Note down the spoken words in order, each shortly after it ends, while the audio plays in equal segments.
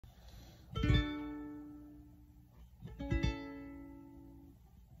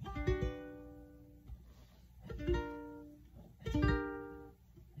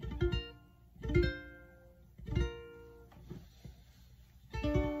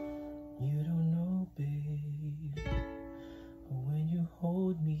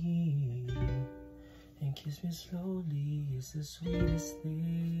you slowly is the sweetest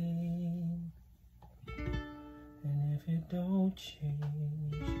thing. And if it don't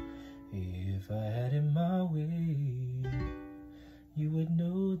change, if I had it my way, you would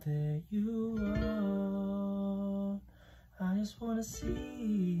know that you are. I just wanna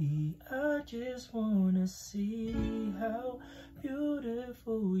see how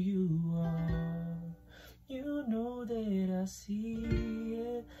beautiful you are. You know that I see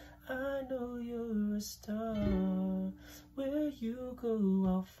it, I know you're a star. Where you go,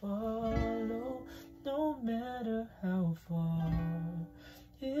 I'll follow, no matter how far.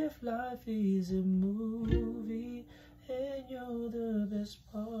 If life is a movie and you're the best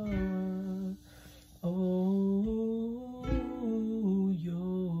part, oh,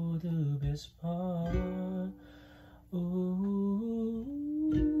 you're the best part. Oh,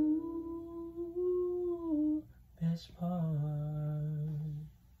 best part.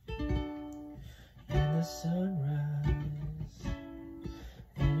 In the sunrise,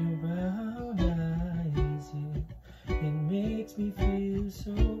 and your brown eyes, yeah, it makes me feel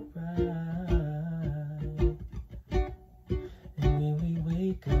so right. And when we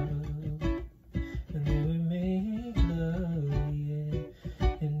wake up, and then we make love, yeah,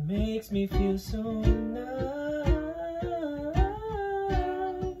 it makes me feel so nice.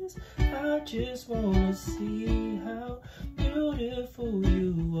 I just wanna see how beautiful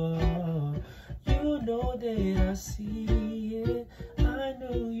you are. You know that I see it, I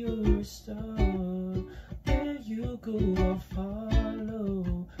know you're a star. Where you go, I'll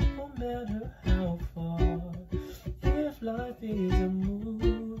follow, no matter how far. If life is a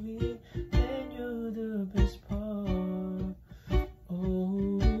movie, then you're the best part.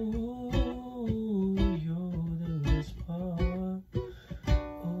 Oh, you're the best part.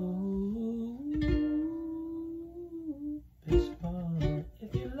 Oh, best part.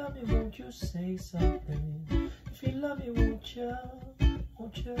 If you love me, won't you say something? If you love me, won't you?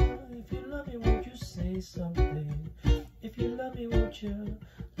 Won't you? If you love me, won't you say something? If you love me, won't you?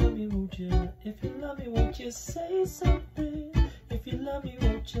 Love me, won't you? If you love me, won't you say something? If you love me,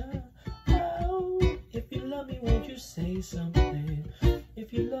 won't you? Oh, if you love me, won't you say something?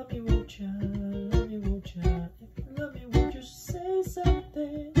 If you love me, won't you? Love me, won't you? If you love me, won't you say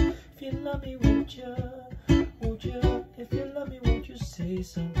something? If you love me, won't you? Won't you? If you love me, won't you say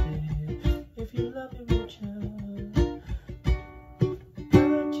something? If you love me, won't you? I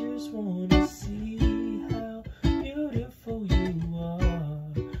just wanna see how beautiful you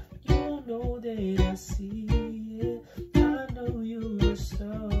are. You know that I see it, I know you're a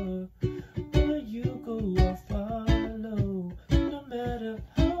star. Where you go, I'll follow, no matter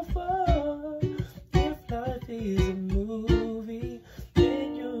how far. If life is a movie,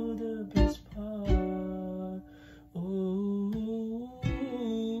 then you're the best part. Oh,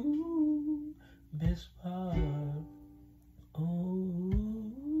 best part. Oh,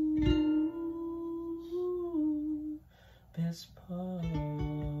 best part.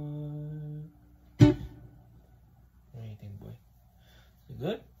 What do you think, boy? You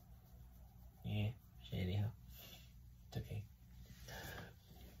good?